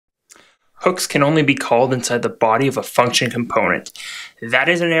hooks can only be called inside the body of a function component. That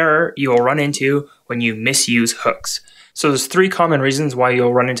is an error you will run into when you misuse hooks. So there's 3 common reasons why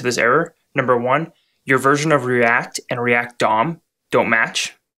you'll run into this error. Number 1, your version of React and React DOM don't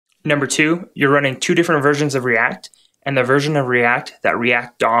match. Number 2, you're running 2 different versions of React, and the version of React that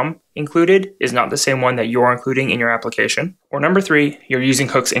React DOM included is not the same one that you're including in your application. Or number 3, you're using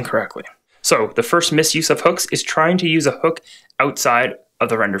hooks incorrectly. So the first misuse of hooks is trying to use a hook outside of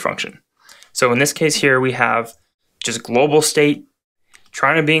the render function. So in this case here, we have just global state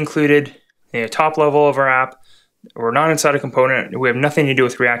trying to be included in the top level of our app. We're not inside a component. We have nothing to do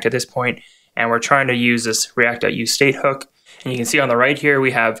with React at this point, and we're trying to use this React.useState hook. And you can see on the right here,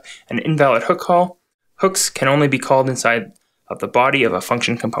 we have an invalid hook call. Hooks can only be called inside of the body of a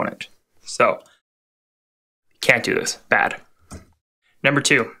function component. So, can't do this. Bad. Number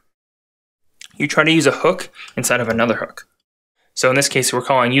 2, you try to use a hook inside of another hook. So in this case, we're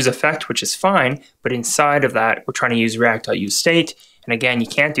calling useEffect, which is fine, but inside of that, we're trying to use React.useState. And again, you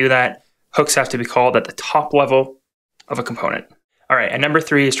can't do that. Hooks have to be called at the top level of a component. All right, and number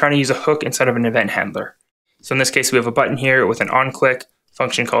 3 is trying to use a hook inside of an event handler. So in this case, we have a button here with an onClick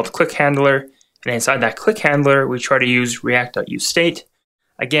function called clickHandler. And inside that clickHandler, we try to use React.useState.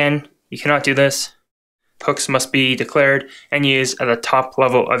 Again, you cannot do this. Hooks must be declared and used at the top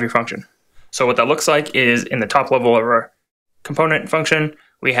level of your function. So what that looks like is in the top level of our component function,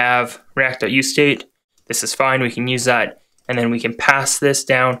 we have React.useState. This is fine, we can use that. And then we can pass this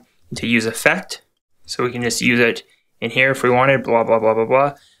down into useEffect. So we can just use it in here if we wanted, blah, blah, blah, blah,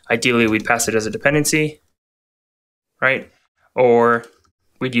 blah. Ideally, we'd pass it as a dependency, right? Or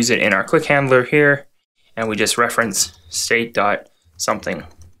we'd use it in our click handler here, and we just reference state.something.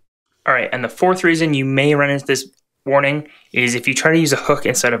 All right, and the 4th reason you may run into this warning is if you try to use a hook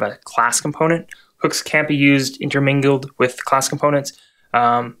instead of a class component. Hooks can't be used intermingled with class components.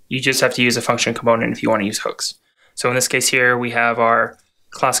 You just have to use a function component if you want to use hooks. So in this case here, we have our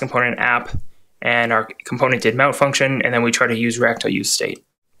class component app, and our component did mount function, and then we try to use React.useState.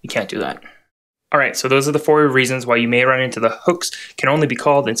 You can't do that. All right, so those are the 4 reasons why you may run into the hooks can only be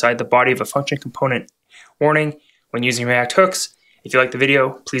called inside the body of a function component warning when using React hooks. If you like the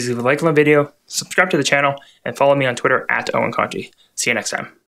video, please leave a like on the video, subscribe to the channel, and follow me on Twitter @OwenConti. See you next time.